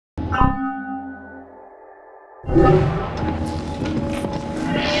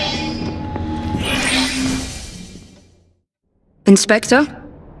Inspector?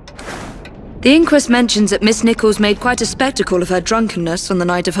 The inquest mentions that Miss Nichols made quite a spectacle of her drunkenness on the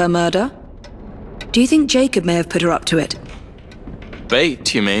night of her murder. Do you think Jacob may have put her up to it?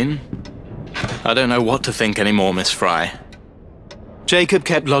 Bait, you mean? I don't know what to think anymore, Miss Fry. Jacob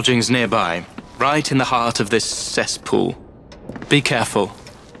kept lodgings nearby, right in the heart of this cesspool. Be careful.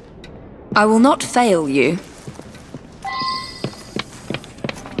 I will not fail you.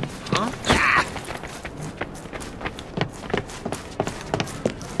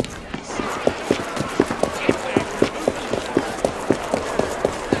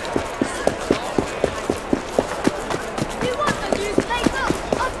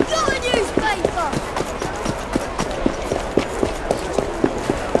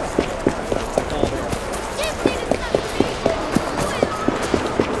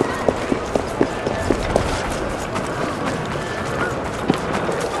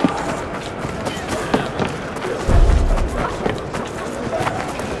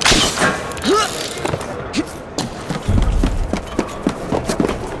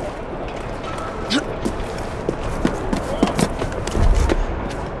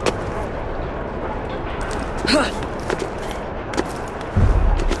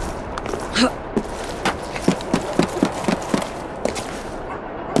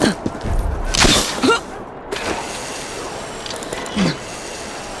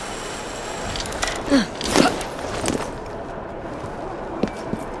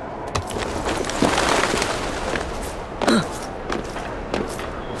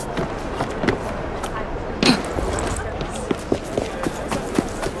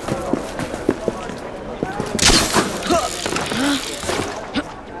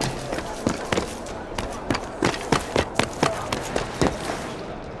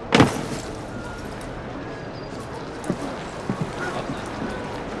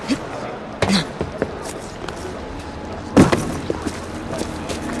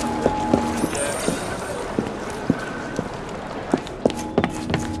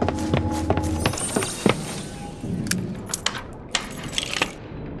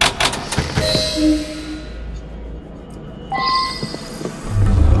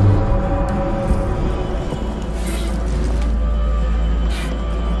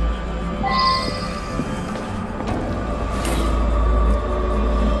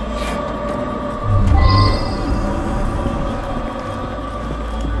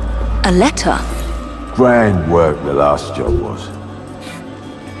 A letter? Grand work the last job was.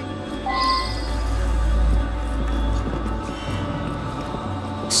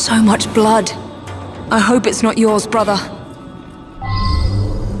 So much blood. I hope it's not yours, brother.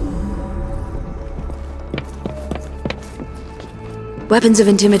 Weapons of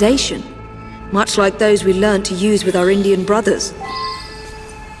intimidation. Much like those we learned to use with our Indian brothers.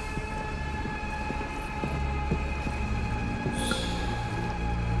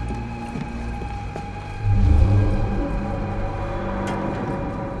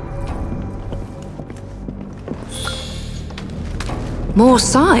 More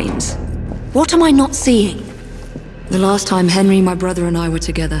signs? What am I not seeing? The last time Henry, my brother, and I were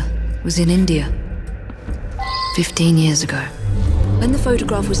together was in India. 15 years ago. When the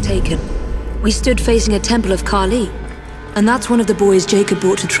photograph was taken, we stood facing a temple of Kali. And that's one of the boys Jacob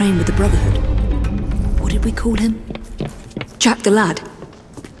brought to train with the Brotherhood. What did we call him? Jack the Lad.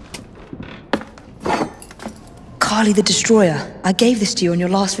 Kali the Destroyer. I gave this to you on your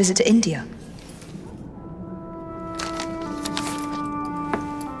last visit to India.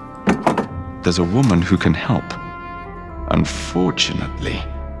 There's a woman who can help. Unfortunately,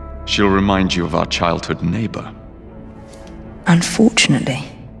 she'll remind you of our childhood neighbor. Unfortunately?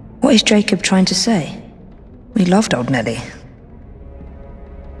 What is Jacob trying to say? We loved old Nellie.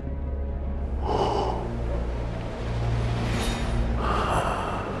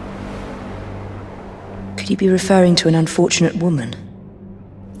 Could he be referring to an unfortunate woman?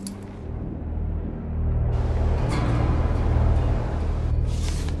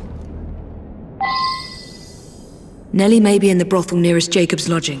 Nellie may be in the brothel nearest Jacob's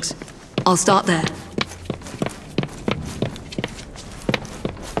lodgings. I'll start there.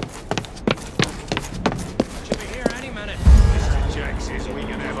 She'll be here any minute. Mr. Jack says we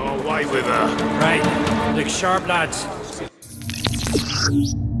can have our way with her. Right. Look sharp, lads.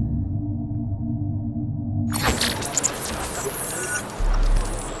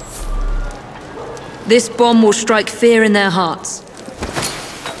 This bomb will strike fear in their hearts.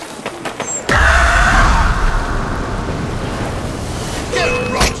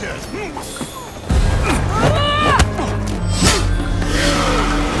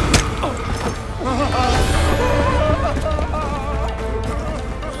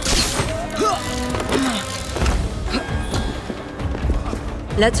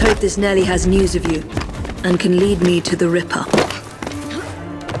 Let's hope this Nelly has news of you, and can lead me to the Ripper.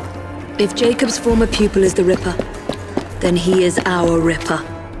 If Jacob's former pupil is the Ripper, then he is our Ripper.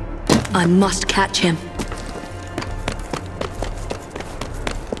 I must catch him.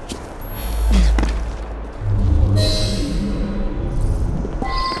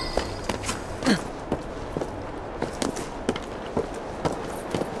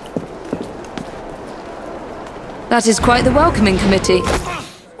 That is quite the welcoming committee.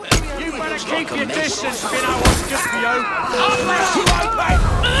 You better keep your distance, you know what's good for you. I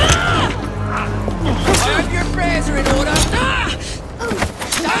hope your prayers are in order.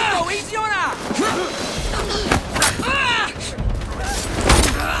 No, easy on her!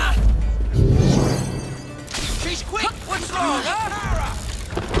 She's quick, what's wrong,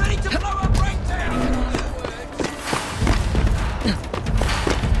 huh? Ready to blow her breakdown!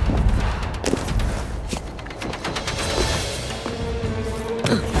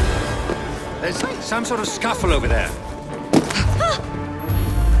 There's some sort of scuffle over there.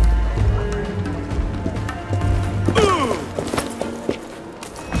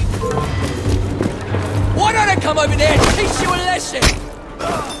 Why don't I come over there and teach you a lesson?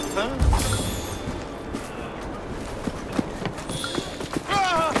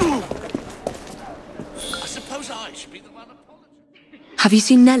 I suppose I should be the one apologizing. Have you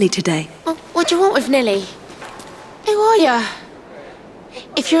seen Nelly today? What do you want with Nelly? Who are you?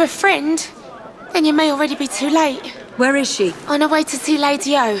 If you're a friend, then you may already be too late. Where is she? On her way to see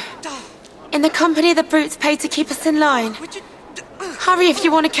Lady O. In the company the brutes paid to keep us in line. Hurry if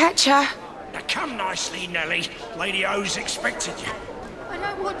you want to catch her. Now come nicely, Nelly. Lady O's expected you. I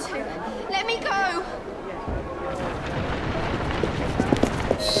don't want to. Let me go.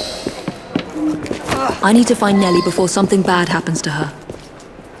 I need to find Nelly before something bad happens to her.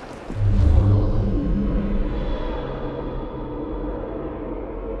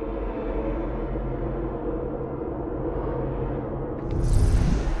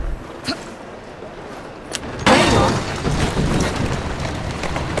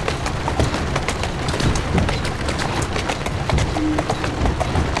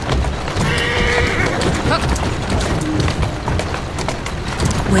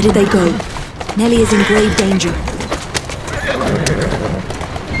 Where did they go? Nelly is in grave danger.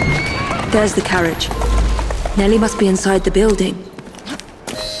 There's the carriage. Nelly must be inside the building.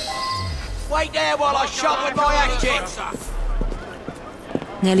 Wait there while I sharpen my hatchet!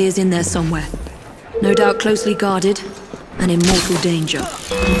 Nelly is in there somewhere. No doubt closely guarded and in mortal danger.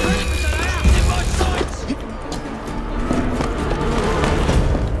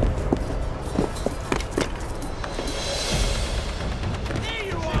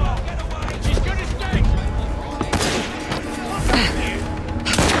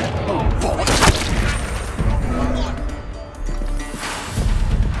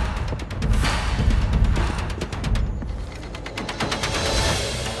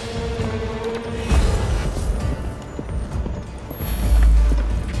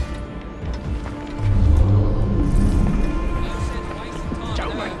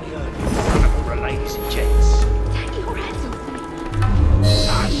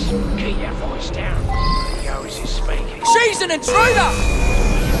 She's an intruder!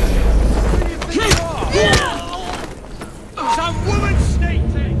 Some woman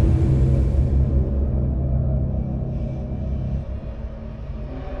sneaking!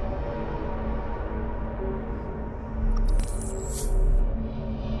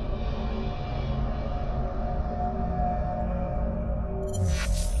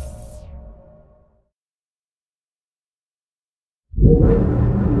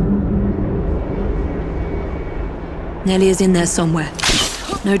 Nelly is in there somewhere.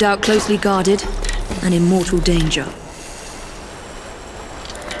 No doubt closely guarded and in mortal danger.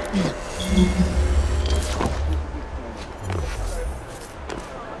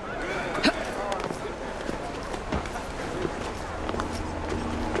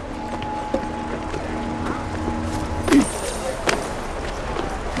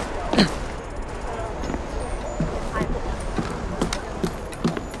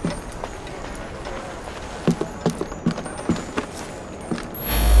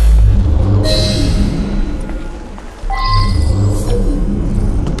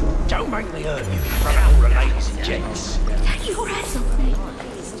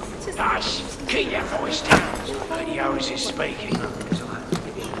 Hush! Keep your voice down. Lady Oris is speaking.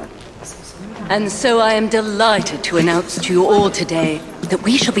 And so I am delighted to announce to you all today that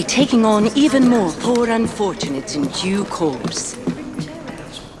we shall be taking on even more poor unfortunates in due course.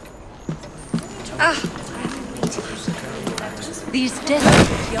 These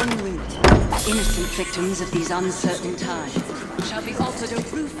desperate young women, innocent victims of these uncertain times. shall be offered a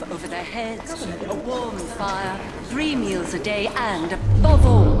roof over their heads, a warm fire, 3 meals a day, and above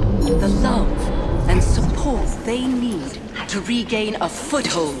all, the love and support they need to regain a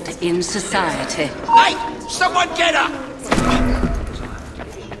foothold in society. Hey! Someone get her!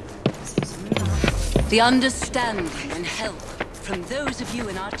 The understanding and help from those of you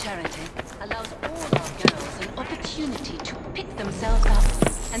in our charity allows all our girls an opportunity to pick themselves up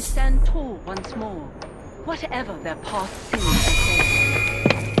and stand tall once more, whatever their path seems to take.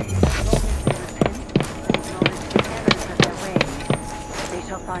 They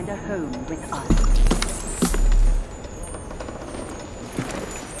shall find a home with us.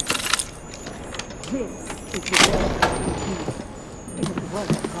 This is the world of peace. It is the word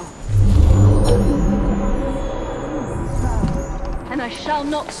of God. And I shall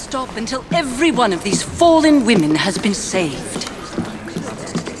not stop until every one of these fallen women has been saved.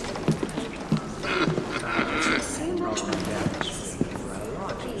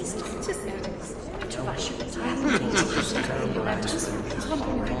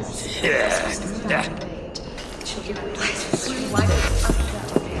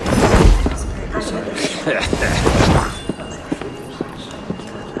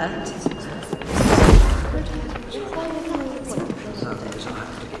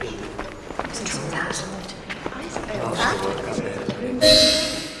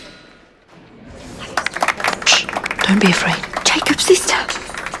 Don't be afraid. Jacob's sister.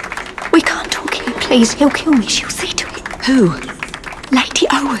 We can't talk here, please. He'll kill me. She'll see to it. Who? Lady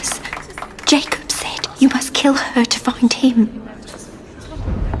Owers. Jacob said you must kill her to find him.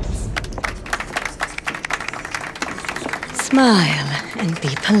 Smile and be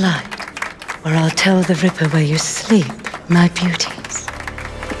polite, or I'll tell the Ripper where you sleep, my beauties.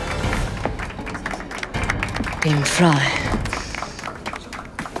 Dame Fry,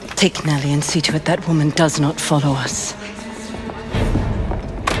 take Nellie and see to it that woman does not follow us.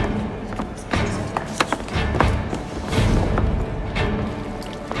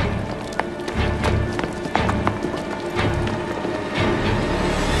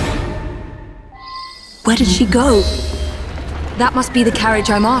 Where did she go? That must be the carriage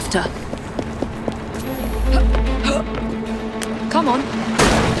I'm after. Come on.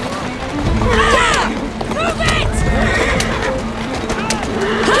 Move it!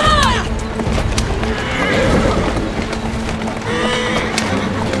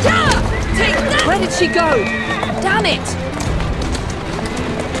 Take that! Where did she go? Damn it!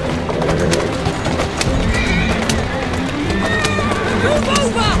 Move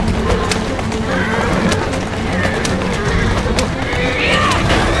over!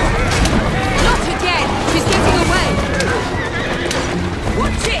 Not again! She's getting away!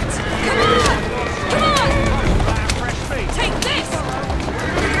 Watch it! Come on! Come on! Take this!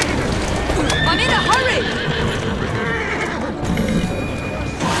 I'm in a hurry!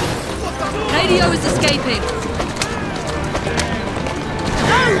 Lady O is escaping.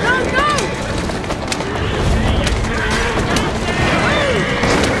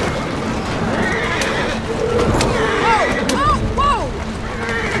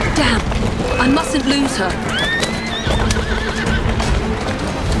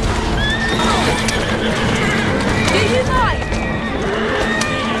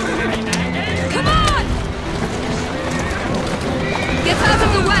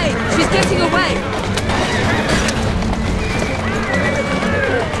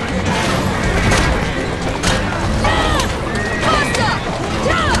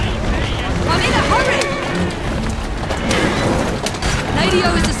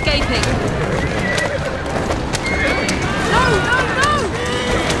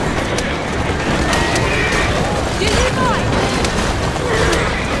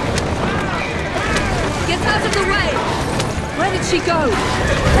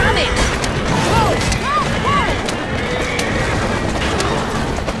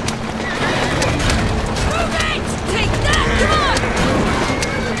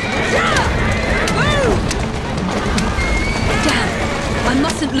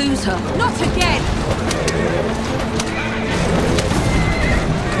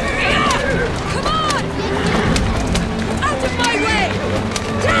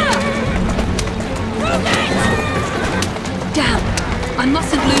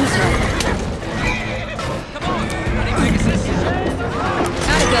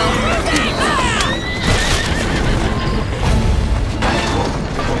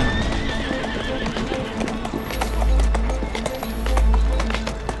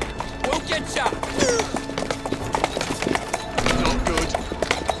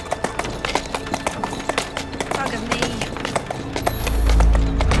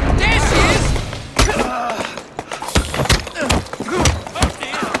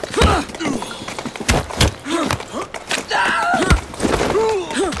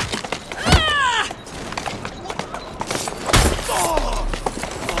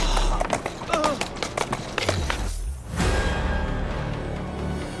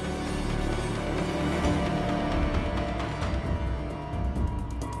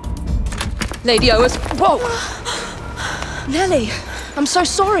 Lady Owers. Whoa! Nellie, I'm so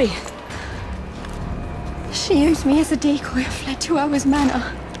sorry. She used me as a decoy and fled to Owers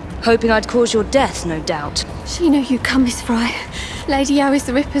Manor. Hoping I'd cause your death, no doubt. She knew you'd come, Miss Fry. Lady Owers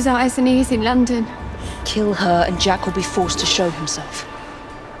the Ripper's eyes and ears in London. Kill her and Jack will be forced to show himself.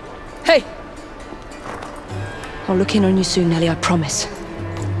 Hey! I'll look in on you soon, Nellie, I promise.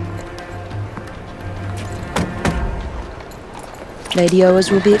 Lady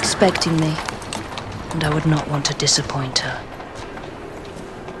Owers will be expecting me, and I would not want to disappoint her.